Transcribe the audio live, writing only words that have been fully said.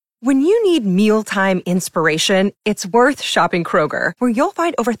When you need mealtime inspiration, it's worth shopping Kroger, where you'll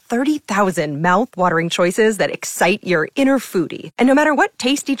find over 30,000 mouth-watering choices that excite your inner foodie. And no matter what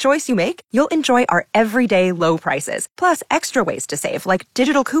tasty choice you make, you'll enjoy our everyday low prices, plus extra ways to save, like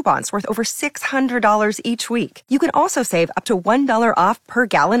digital coupons worth over $600 each week. You can also save up to $1 off per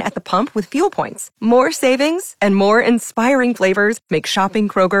gallon at the pump with fuel points. More savings and more inspiring flavors make shopping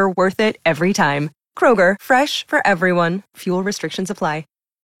Kroger worth it every time. Kroger, fresh for everyone. Fuel restrictions apply.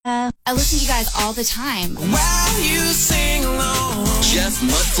 I listen to you guys all the time. While you sing along. Jeff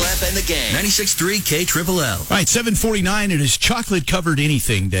Mudflap and the gang. 96.3 KLLL. All right, 7:49. It is Chocolate Covered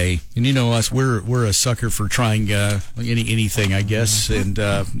Anything Day, and you know us. We're a sucker for trying anything, I guess. And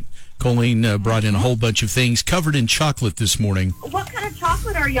Colleen brought in a whole bunch of things covered in chocolate this morning. What kind of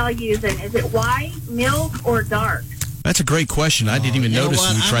chocolate are y'all using? Is it white, milk, or dark? That's a great question. I didn't even notice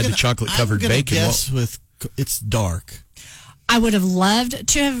when we tried the chocolate covered bacon. It's dark. I would have loved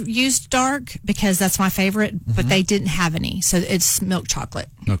to have used dark because that's my favorite, but they didn't have any, so it's milk chocolate.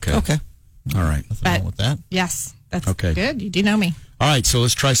 Okay. All right. Nothing wrong with that. Yes, that's okay. Good. You do know me. All right, so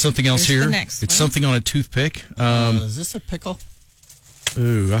let's try something else Here's here. the next it's one. something on a toothpick. Is this a pickle?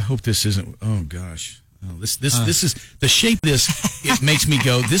 Ooh, I hope this isn't. Oh gosh, this is the shape. It makes me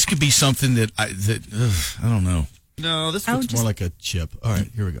go. This could be something that I don't know. No, this looks more like a chip. All right,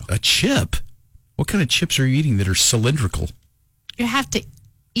 here we go. A chip? What kind of chips are you eating that are cylindrical?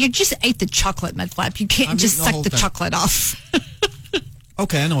 You just ate the chocolate, Mudflap. You can't just suck the chocolate off.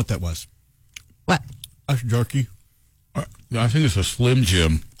 Okay, I know what that was. What? That's jerky. I think it's a Slim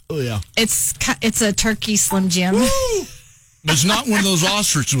Jim. Oh, yeah. It's a turkey Slim Jim. It's not one of those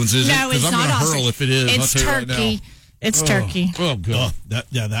ostrich ones, is it? No, it's I'm not going to ostrich. hurl if it is. It's I'll tell turkey. You right now. It's turkey. Oh, God.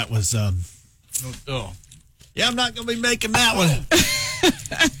 That was... Yeah, I'm not going to be making that one.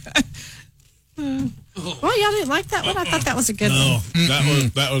 Well, y'all didn't like that one? I thought that was a good one.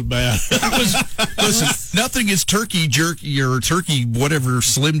 That was bad. Listen, nothing is turkey jerky or turkey whatever,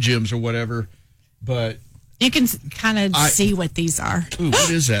 Slim Jims or whatever, but... You can kind of see what these are. Ooh, what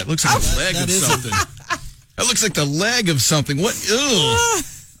is that? Looks like a leg of something. That looks like the leg of something. What? Ugh.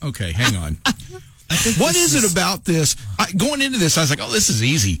 Okay, hang on. What is it about this? Going into this, I was like, oh, this is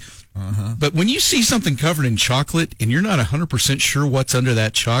easy. But when you see something covered in chocolate and you're not 100% sure what's under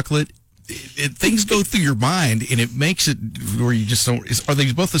that chocolate, things go through your mind, and it makes it where you just don't... Are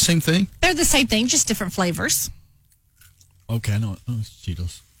they both the same thing? They're the same thing, just different flavors. Okay, I know. Oh, it's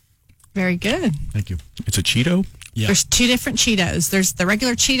Cheetos. Very good. Thank you. It's a Cheeto? Yeah. There's two different Cheetos. There's the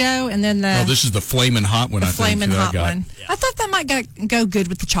regular Cheeto, and then the... Oh, this is the Flamin' Hot one, I think. Flamin' Hot got. one. Yeah. I thought that might go good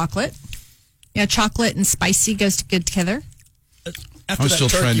with the chocolate. You know, chocolate and spicy goes good together. I'm still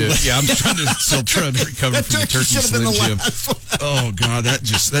trying to recover from the turkey Slim Jim. Oh God,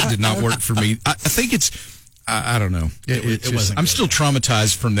 that did not work for me. I think it's, I don't know. It wasn't. I'm still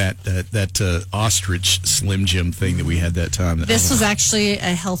traumatized from that ostrich Slim Jim thing that we had that time. This was actually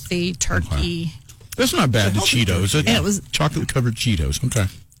a healthy turkey. Okay. That's not bad. The Cheetos. It was chocolate covered Cheetos. Okay.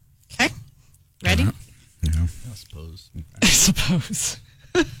 Okay. Ready? Yeah. I suppose. I suppose.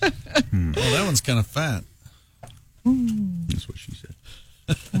 Well, that one's kind of fat. That's what she said.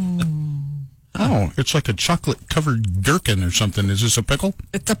 Oh, it's like a chocolate-covered gherkin or something. Is this a pickle?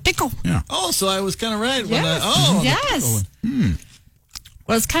 It's a pickle. Yeah. Oh, so I was kind of right. Yes. Yes.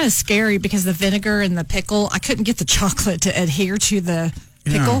 Well, it's kind of scary because the vinegar and the pickle, I couldn't get the chocolate to adhere to the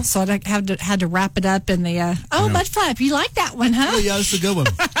pickle, so I had to wrap it up in the, Mudflap, you like that one, huh? Oh, yeah, that's a good one.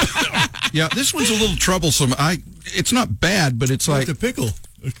 Yeah, this one's a little troublesome. It's not bad, but it's like... the pickle.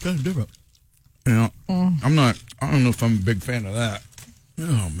 It's kind of different. You know, I don't know if I'm a big fan of that.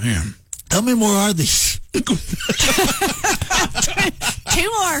 Oh, man. How many more are these? 2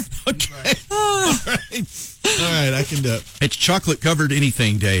 more. Okay. All right, I can do it. It's chocolate covered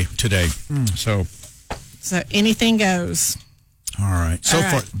anything day today. So anything goes. All right.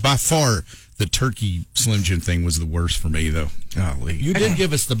 Far, by far, the turkey Slim Jim thing was the worst for me, though. Golly. You did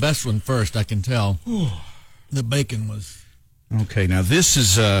give us the best one first, I can tell. The bacon was... Okay, now this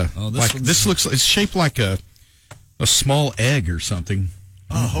is this looks it's shaped like a small egg or something.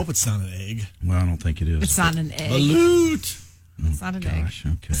 Oh, I hope it's not an egg. Well, I don't think it is. It's not an egg. Balut. It's not an egg.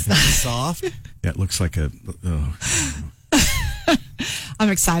 Okay. It's not soft. That looks like a... I'm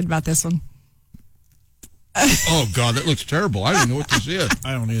excited about this one. Oh, God, that looks terrible. I don't know what this is.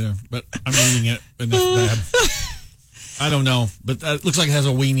 I don't either, but I'm eating it, and it's bad. I don't know, but it looks like it has a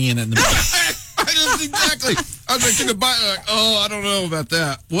weenie in it. Exactly. I was taking a bite, I don't know about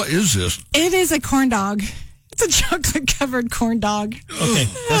that. What is this? It is a corn dog. It's a chocolate-covered corn dog. Okay,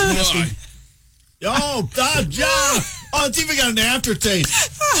 that's nasty. Oh, John! Oh, it's even got an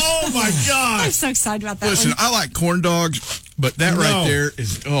aftertaste. Oh, my God. I'm so excited about that Listen, one. I like corn dogs, But that right there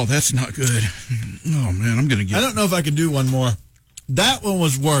is, that's not good. Oh, man, I'm going to get... I don't know if I can do one more. That one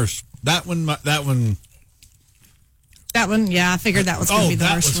was worse. That one, yeah, I figured that was going to be the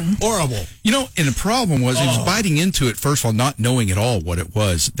worst one. Horrible. You know, and the problem was, he was biting into it, first of all, not knowing at all what it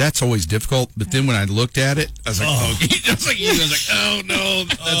was. That's always difficult. But then when I looked at it, I was like, just like you. I was like, oh,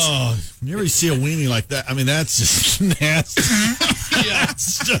 no. You ever see a weenie like that? I mean, that's just nasty. Yeah,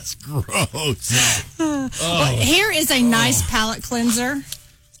 it's just gross. Well, here is a nice palate cleanser.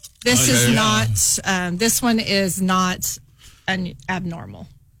 This is not, this one is not abnormal.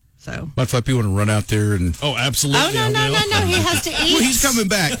 So, Mudflap, you want to run out there and... Oh, absolutely. Oh, no. He has to eat. Well, he's coming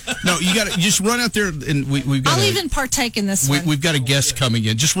back. No, you got to just run out there and we've got I'll even partake in this one. We've got a guest coming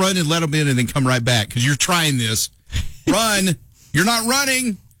in. Just run and let him in and then come right back because you're trying this. Run. You're not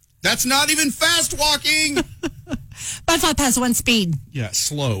running. That's not even fast walking. Mudflap has one speed. Yeah,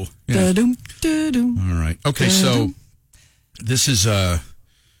 slow. Yeah. Da-dum. All right. Okay, so this is how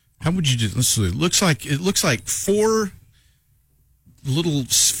would you do? Let's see. It looks like 4 little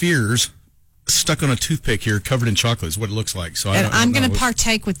spheres stuck on a toothpick here, covered in chocolate. Is what it looks like. So I'm going to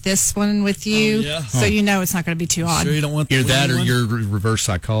partake with this one with you, so you know it's not going to be too odd. Sure, you don't want either that or your reverse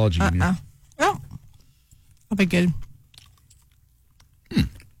psychology. Well, I'll be good.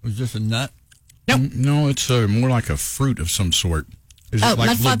 Was this a nut? Nope. No, it's more like a fruit of some sort. Is it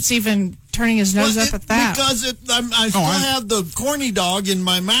like Mudflap's even turning his nose up at that. Because I still have the corny dog in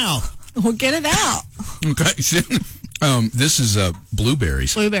my mouth. We'll get it out. Okay. This is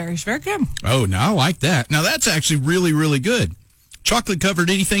blueberries. Blueberries, very good. Oh, now I like that. Now that's actually really, really good. Chocolate covered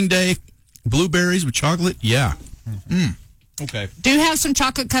anything day. Blueberries with chocolate, yeah. Okay. Do have some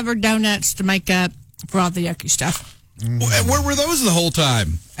chocolate covered donuts to make up for all the yucky stuff. Where were those the whole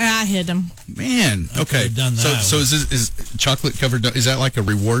time? I hid them. Man, okay. Done that so is chocolate covered? Is that like a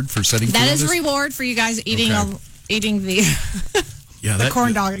reward for setting? That is a reward for you guys eating the the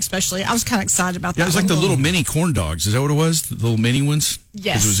corn dog, especially. I was kind of excited about that. Yeah, it was like the little mini corn dogs. Is that what it was? The little mini ones?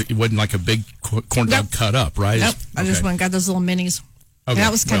 Yes. It wasn't like a big corn dog cut up, right? Nope. I just went and got those little minis. Okay.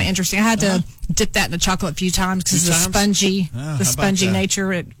 That was kind of interesting. I had to dip that in the chocolate a few times because the spongy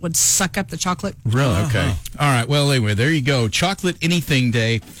nature, it would suck up the chocolate. Really? Okay. All right. Well, anyway, there you go. Chocolate anything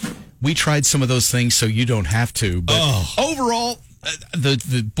day. We tried some of those things so you don't have to. But overall,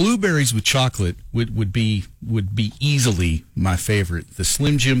 the blueberries with chocolate would be easily my favorite. The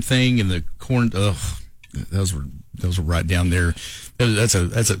Slim Jim thing and the corn. Those were right down there. That's a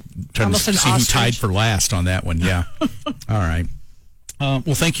trying to see who tied for last on that one. Yeah. All right.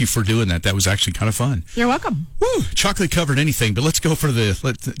 Well, thank you for doing that. That was actually kind of fun. You're welcome. Woo! Chocolate covered anything, but let's go for I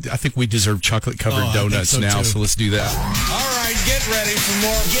think we deserve chocolate covered donuts now, so let's do that. All right, get ready for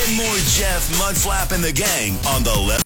more. Get more Jeff, Mudflap, and the gang on the left.